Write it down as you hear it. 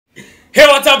Hey,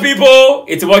 what's up, people?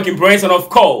 It's a working Prynse, and of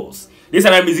course, this is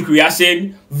another music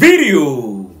reaction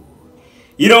video.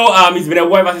 You know, it's been a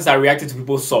while since I reacted to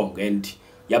people's song, and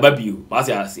yaba biu, I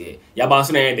say,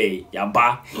 yaba day,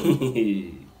 yaba.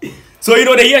 So you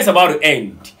know the year is about to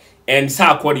end, and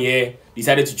Sarkodie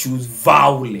decided to choose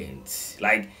violence.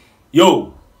 Like,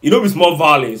 yo, it's more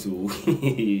violence.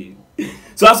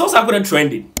 So I saw Sarkodie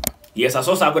trending. Yes, I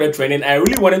saw Sarkodie trending. I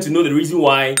really wanted to know the reason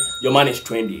why your man is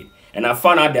trending. And I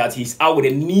found out that he's out with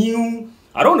a new,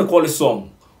 I don't want to call it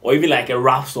song, or even like a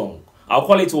rap song. I'll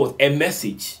call it what? A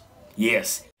message.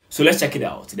 Yes. So let's check it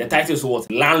out. The title is what?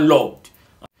 Landlord.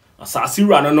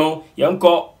 Asasiru, I don't know.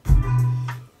 Yanko.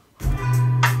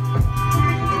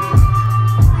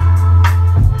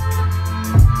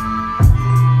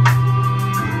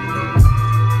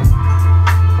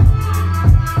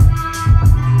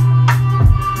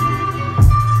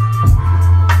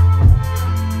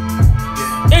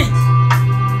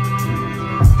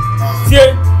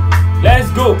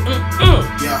 Let's go.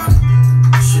 Yeah,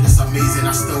 shit is amazing.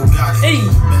 I still got it. Hey,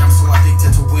 man, I'm so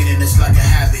addicted to winning. It's like a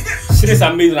habit. Shit is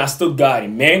amazing. I still got it,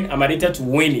 man. I'm addicted to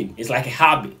winning. It's like a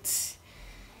habit.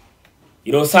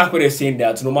 You know, Sarkodie is saying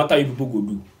that no matter what people go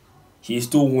do, he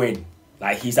still win.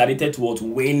 Like he's addicted to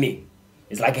winning.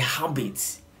 It's like a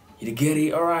habit. You get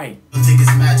it? All right. I think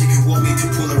it's magic. You want me to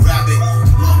pull a rabbit?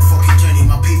 Long fucking journey,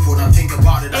 my people. Now think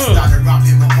about it. I started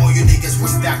rapping, but all you niggas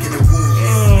was stacking the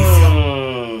wound.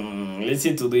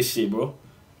 Listen to this shit, bro.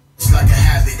 It's like a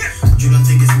habit. You don't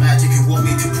think it's magic. You want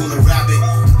me to pull a rabbit?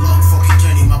 Long fucking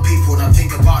journey, my people. Now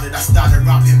think about it. I started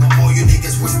rapping, but all you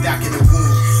niggas were stacking the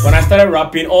womb. When I started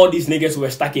rapping, all these niggas were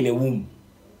stuck in a womb.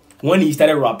 When he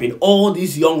started rapping, all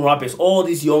these young rappers, all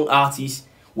these young artists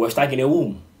were stuck in a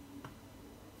womb.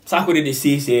 Sarkodie they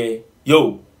say,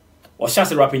 yo, or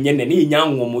just rapping,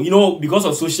 you know, because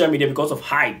of social media, because of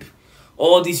hype,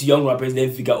 all these young rappers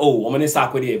then figure, oh, I'm gonna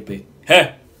Sarkodie.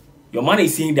 Hey. Your man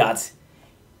is saying that,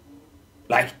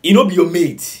 like, be your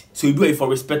mate, so you do it for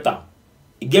respect.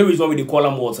 You get reason why they call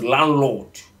him what?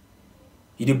 Landlord.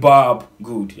 He the barb,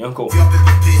 good. Yanko. If your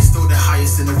paper pay is still the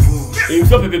highest in the room. If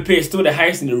your paper pay is still the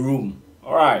highest in the room.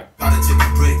 Alright. Gotta take a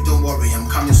break, don't worry, I'm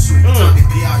coming soon. Time with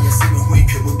BI, you see me when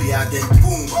it will be then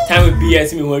boom. Time with BI,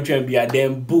 see me when it be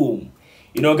then boom.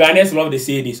 You know, Ghanaians love to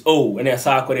say this. Oh, when I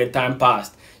saw the time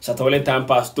passed. Shatawale time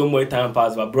passed, two more time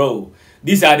passed, but bro.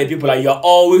 These are the people that you're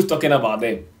always talking about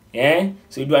them. Yeah?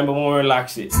 So you do more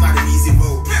relax it. It's not an easy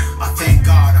road. I thank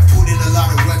God. I put in a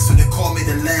lot of work, so they call me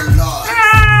the landlord.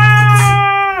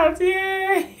 Yeah.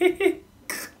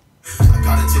 I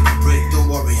gotta take a break, don't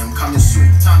worry, I'm coming soon.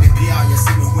 Time it be out, you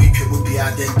see me when it will be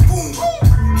out then boom.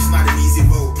 It's not an easy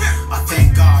road. I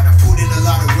thank God. I put in a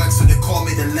lot of work, so they call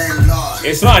me the landlord.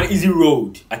 It's not an easy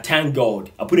road. I thank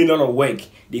God. I put in a lot of work.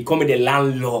 They call me the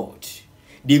landlord.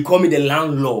 They call me the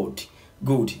landlord.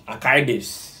 Good, I carry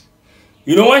this.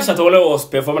 You know when Shatawale was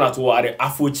performing at the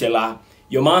Afrochella,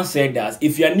 your man said that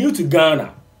if you are new to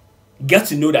Ghana, get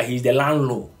to know that he's the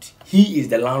landlord. He is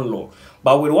the landlord.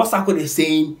 But with what Sarkodie is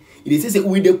saying, it says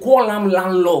we they call him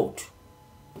landlord.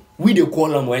 We they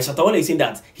call him when Shatawale is saying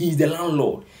that he's the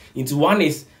landlord. Into one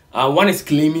is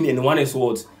claiming and one is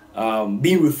what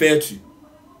being referred to.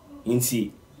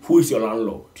 Into who is your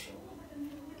landlord?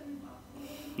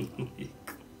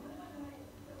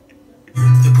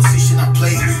 The position I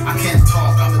play, I can't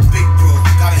talk, I'm a big bro.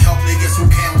 Gotta help niggas who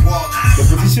can't walk. The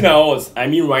position I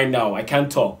mean right now, I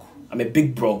can't talk. I'm a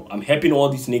big bro. I'm helping all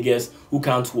these niggas who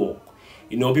can't walk.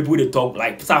 You know, people they talk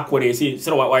like Sarkodie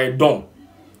say, why you don't?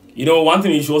 You know, one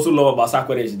thing you should also love about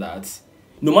Sarkodie is that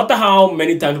no matter how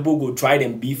many times people go try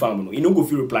them beef family, you know go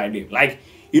feel reply them. Like,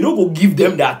 you know go give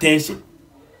them the attention.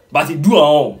 But you do our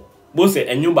own. Both say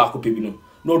and you back up people.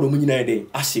 No, the money there.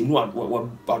 I say no,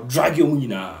 I'll drag your money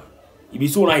now. It be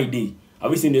so nice day.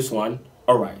 Have you seen this one?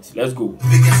 Alright, let's go.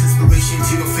 Biggest inspiration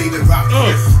to your favorite rapper.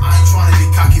 I ain't trying to be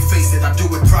cocky faced, I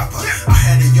do it proper. I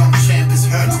had a young champ, it's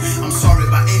hurt. I'm sorry,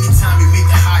 but anytime you meet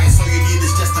the highest, all you need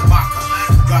is just a backer.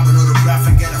 Grab an autograph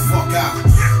and get the fuck out.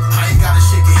 I ain't gotta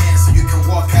shake your hand so you can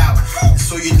walk out.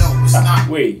 So you know it's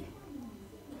not. Wait.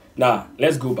 Nah,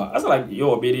 let's go back. That's like,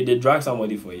 yo, baby, they drag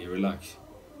somebody for you. Relax.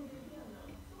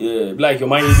 Yeah, like your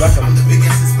mind is drag somebody. I'm the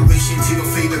biggest inspiration to your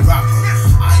favorite rapper.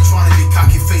 I ain't trying to be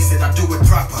cocky faced, I do it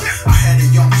proper. I had a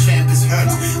young champ, it's hurt.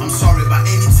 I'm sorry, but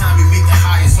anytime you meet the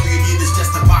highest, all you need is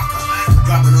just a backer.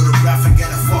 Grab an autograph and get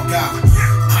the fuck out.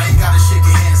 I ain't gotta shake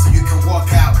your hand so you can walk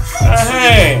out.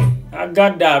 Hey, I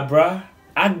got that, bruh.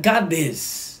 I got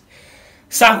this.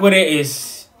 Sarkodie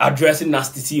is addressing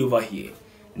Nasty C over here.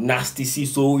 Nasty C.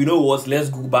 So you know what? Let's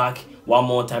go back one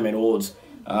more time and words.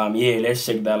 Yeah, let's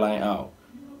check that line out.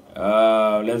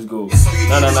 Let's go.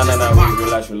 No.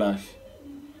 Wait, relax.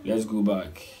 Let's go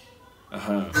back.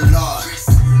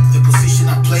 The position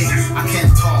I play, I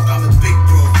can't talk. I'm a big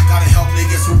bro. Gotta help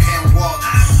niggas who can't walk.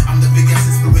 I'm the biggest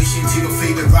inspiration to your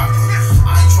favorite rapper.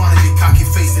 I ain't trying to be cocky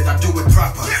faced, I do it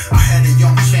proper. I heard the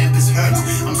young champ is hurt.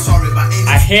 I'm sorry, but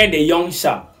I heard the young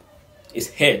champ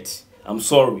is hurt. I'm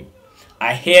sorry.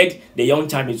 I heard the young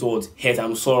champ is what? Hurt.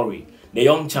 I'm sorry. The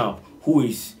young champ who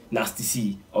is Nasty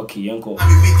C. Okay, Yanko. I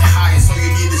mean, meet the highest, all you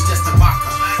need is just a marker.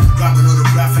 Grab another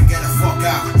graph and get the fuck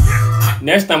out.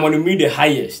 Next time when you meet the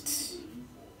highest,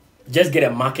 just get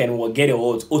a mark and we'll get a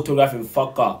autograph and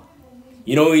fuck up.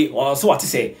 You know, so what to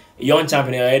say, a young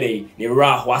champion already, the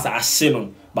rap was a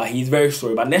sin, but he's very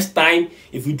sorry. But next time,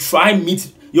 if you try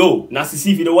meet, yo, Nasty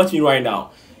C, if you're watching right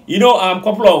now, you know,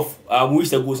 couple of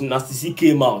weeks ago, Nasty C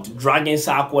came out, dragging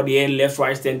Sarkodie left,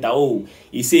 right, center. Oh,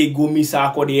 he say go meet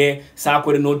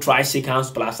Sarkodie no try shake hands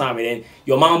plus and then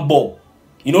your man ball.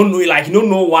 You don't know, like you don't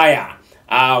know why.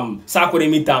 Sarkodie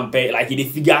meet and pay like the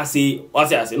figure say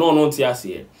what I say no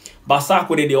say. But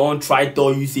Sarkodie they won't try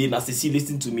tell you say Nasty C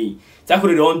listen to me.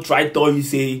 Sarkodie they won't try tell you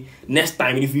say next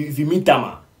time if you meet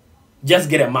them, just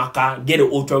get a marker, get an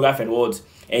autograph and words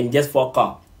and just fuck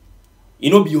up.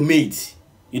 You know be your mate.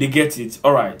 You get it,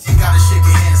 alright. You gotta shake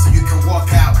your hands so you can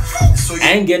walk out. So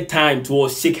I ain't get time to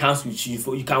shake hands with you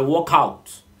for you can walk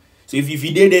out. So if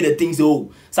you did the things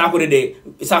oh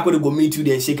Sarkodie go meet you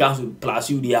then shake hands with plus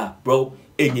you there, bro.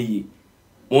 Enye.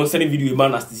 One send a video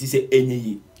man Nasty C say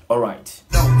enye. Alright.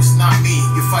 No, it's not me.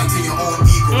 You're fighting your own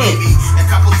ego, baby. A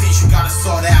couple things you gotta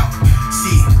sort out.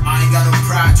 See, I ain't got no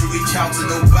pride to reach out to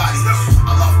nobody.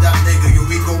 I love that nigga, your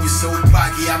ego is so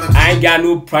baggy. I ain't got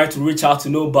no pride to reach out to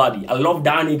nobody. I love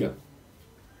that nigga.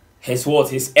 His what?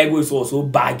 His ego is also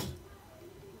baggy.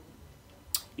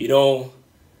 You know,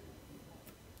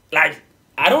 like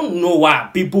I don't know why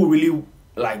people really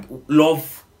like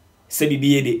love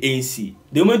CDDA the ANC.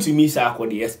 They went to me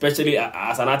Sarkodie, especially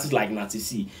as an artist like Nasty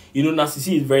C. You know, Nasty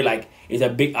C is very like is a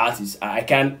big artist. I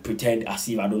can't pretend as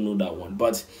if I don't know that one.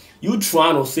 But you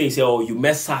trying to say oh you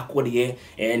met Sarkodie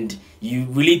and you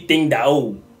really think that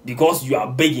oh because you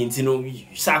are big into you know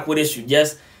Sarkodie should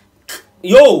just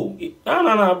yo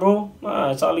nah bro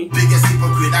Charlie. Biggest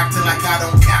hypocrite acting like I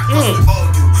don't care. Cause we all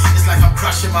do. It's like I'm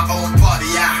crushing my own body.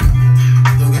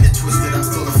 Don't get it twisted. I'm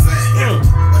still a fan.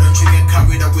 But don't you get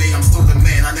carried away. I'm still the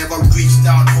man. I never reached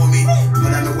out, homie.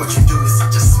 But I know what you do is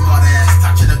such a smart ass.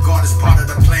 Touching the God is part of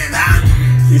the plan.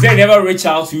 He said never reach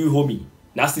out to you, homie.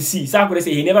 Nasty C. Sarkodie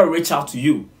say he never reach out to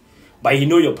you, but he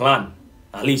know your plan.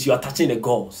 At least you are touching the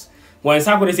goals. When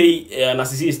Sarkodie say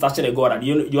Nasty C is touching the God,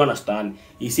 you understand?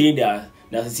 He's saying that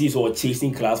Nasty C is all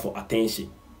chasing class for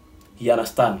attention. He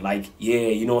understand? Like yeah,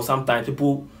 you know sometimes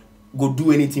people go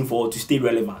do anything to stay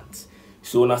relevant.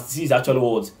 So Nasty C is actually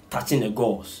what touching the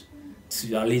goals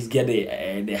to at least get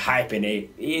the hype and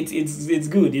it's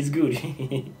good. It's good.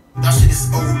 That shit is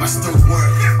old, but still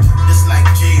work. Just like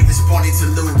Jay responding to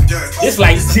Lil Durk. Just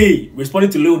like Jay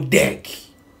responding to Lil Durk.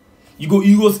 You go,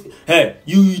 hey,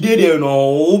 you did there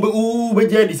no, but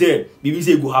Jay say, baby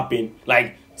say go happen.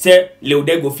 Like say Lil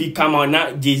Durk go fit come on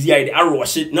now Jay-Z I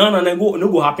rush it. No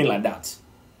go happen like that.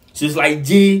 So it's like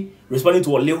Jay responding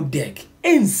to a Lil Durk.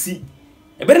 NC.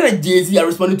 Better than Jay-Z are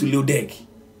responding to Lil Durk.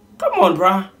 Come on,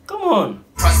 bruh. Come on.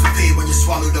 Price to pay when you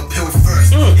swallow the pill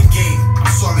first. The game, I'm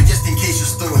sorry, just in case you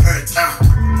still hurt.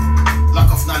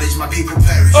 Lack of knowledge, my people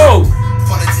perish. Oh.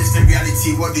 Politics and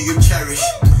reality, what do you cherish?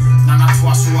 Nana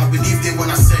twice, so I believe they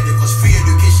when I said it. Cause free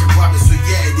education, brother, so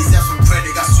yeah, it deserves some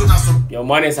credit. As soon as some... Your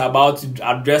man is about to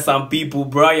address some people,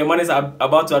 bruh. Your man is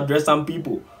about to address some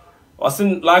people. What's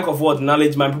in lack of what?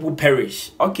 Knowledge, my people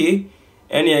perish. Okay.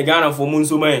 Any Ghana for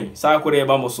Munso man, Sarkodie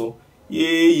Bamoso.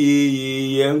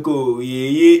 Yeah, uncle,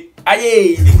 yeah.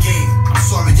 Aye. The game, I'm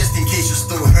sorry, just in case you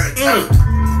still hurt.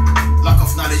 Lack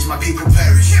of knowledge, my people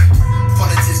perish.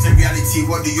 Politics and reality,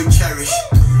 what do you cherish?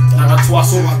 Nana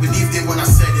twice, so I believe they when I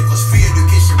said it. Cause free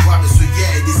education, brother, so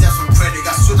yeah, it deserves some credit.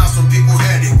 As soon as some people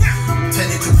heard it,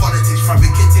 turning to politics,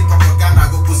 fabricating propaganda,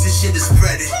 go position to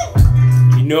spread it.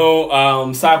 You know,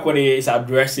 Sarkodie is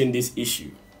addressing this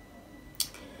issue.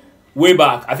 Way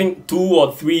back, I think 2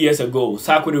 or 3 years ago,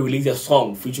 Sarkodie released a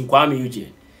song featuring Kwame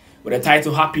Eugene with the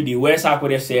title Happy Day, where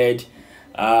Sarkodie said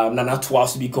Nana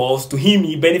twice because to him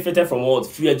he benefited from what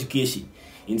free education.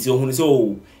 And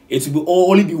so it would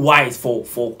only be wise for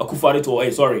Akufo-Addo to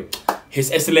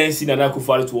His Excellency Nana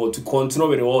Akufo-Addo to continue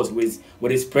with the words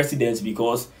with his presidency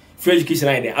because free education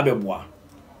is the abebwa.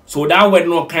 So that word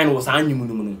no kind was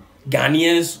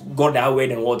Ghanaians got that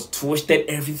word and what twisted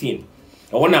everything.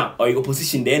 I wanna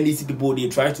opposition the NDC people they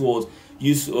try to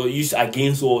use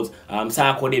against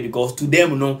Sarkodie because to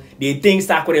them they think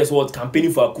Sarkodie is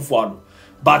campaigning for Akufo-Addo.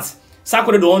 But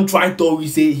Sarkodie don't try to we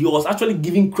say he was actually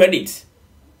giving credit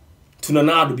to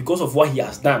Nana Addo because of what he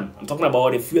has done. I'm talking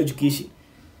about the free education.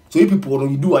 So you people when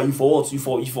you do are you for what? You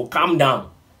for calm down.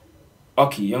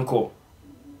 Okay, uncle.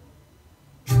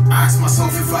 I ask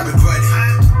myself if I regret it.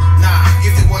 Nah,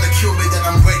 if they wanna kill me, then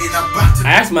I'm ready.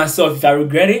 I asked myself if I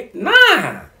regret it.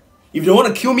 Nah. If they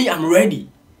want to kill me, I'm ready.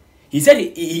 He said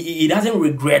he doesn't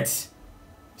regret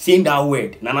saying that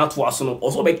word. Nana to us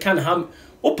also be can ham.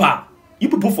 Opa, you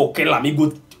people for killer me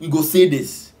go say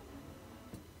this.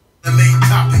 The main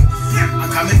topic. I'm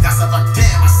coming casa, but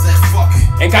damn, I said fuck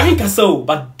it. And coming casa,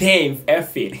 but damn,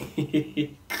 F it.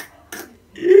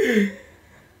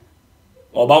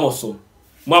 Obama so.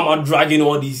 Mama dragging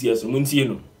all these years.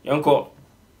 Muntino. Yanko.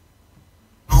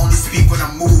 I only speak when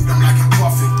I'm moved. I'm like a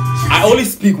prophet. I only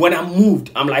speak when I'm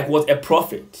moved. I'm like what? A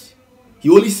prophet. He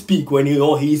only speak when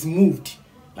he is moved.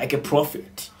 Like a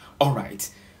prophet. Alright.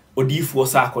 Odi for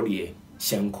Sarkodie.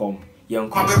 Shenkom.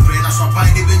 Yanko. My brain is so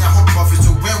fine, even a home prophet.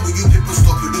 So when will you people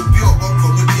stop? You look pure, but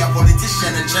be a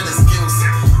politician and share the skills.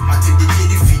 I take the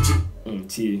daily Fiji.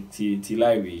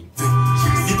 Live.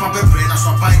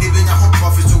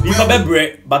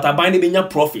 But I bind it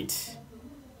profit.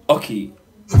 Okay.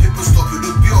 People stop you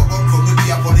look pure, but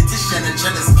be a politician and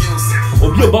share the skills.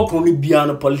 Or be about only be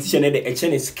a politician and the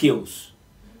HN skills.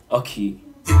 Okay.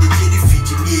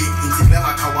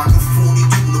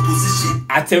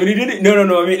 I tell you,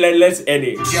 no. I mean, like, let's end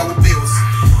it.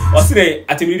 What's today?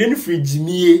 I tell you, didn't free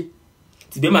Jimmy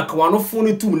to be my Kawano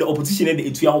phone to the opposition and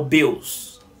the 2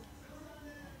 bills.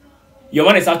 Your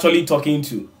man is actually talking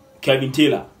to Kevin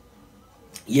Taylor.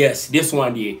 Yes, this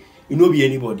one here. You know be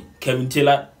anybody. Kevin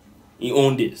Taylor, he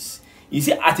own this. You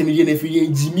see, at a million if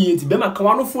you Jimmy to be my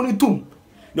Kawano phone to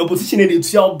the opposition and the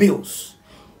 2 bills.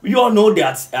 We all know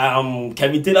that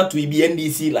Kevin Taylor to be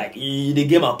NDC like they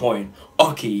gave a point.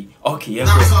 Okay. Now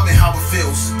tell me how it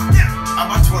feels.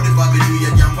 About 20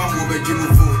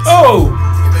 oh.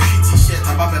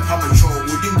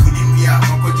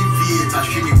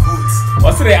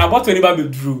 What's today? About 20 baby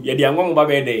drew. Yeah, the young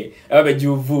baby day. Ever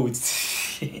do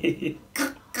votes.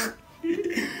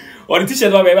 Or the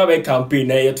t-shirt baby campaign.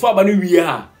 Now you 12 banu we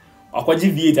are.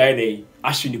 Akwaji V8 day.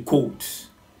 Ashwini quotes.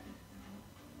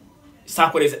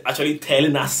 Sarkodie is actually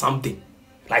telling us something.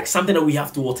 Like something that we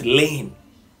have to learn.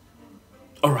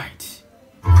 Alright.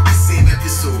 Same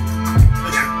episode.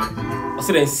 I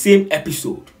said the same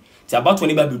episode. It's about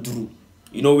 20 baby drew.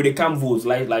 You know, with the camp votes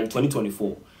like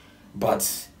 2024.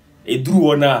 But a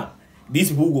drew on these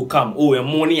people will come. Oh, a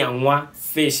money and one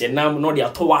fish and now not their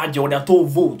towards or their two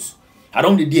votes. I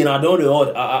don't the DNA,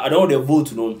 I don't the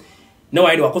vote no. Now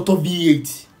I do a quarter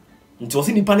V8. It was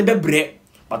in the pan bread,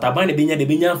 but I bind the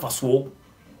binya for swap.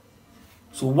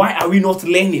 So why are we not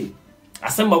learning?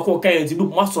 Assemble call kind to do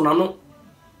master no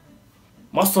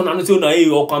say no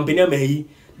your company me.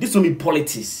 This will be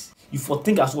politics. You for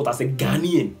think as what as a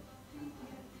Ghanaian.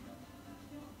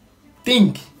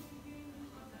 Think.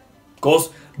 Because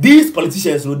these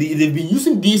politicians, they've been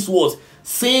using these words,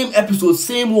 same episode,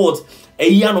 same words, a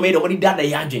year no made already that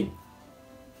they yajing.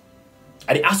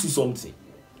 And they ask you something.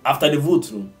 After the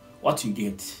vote, what you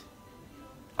get?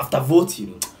 After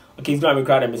voting, okay, it's gonna be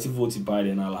crowded, messy voting by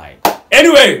then I like.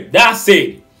 Anyway, that's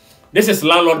it. This is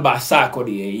Landlord by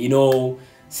Sarkodie. You know,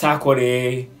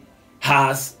 Sarkodie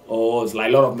has like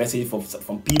a lot of messages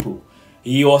from people.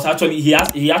 He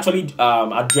actually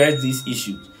addressed these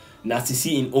issues. Now to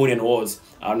see in own and words,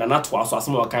 not to also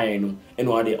some kind and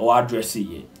what they or address it.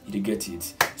 You get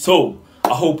it. So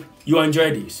I hope you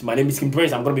enjoyed this. My name is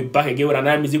Prynse. I'm gonna be back again with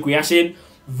another music reaction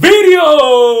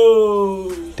video.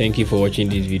 Thank you for watching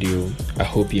this video. I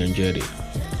hope you enjoyed it.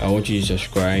 I want you to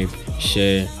subscribe,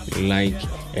 share, like,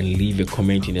 and leave a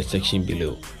comment in the section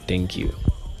below. Thank you.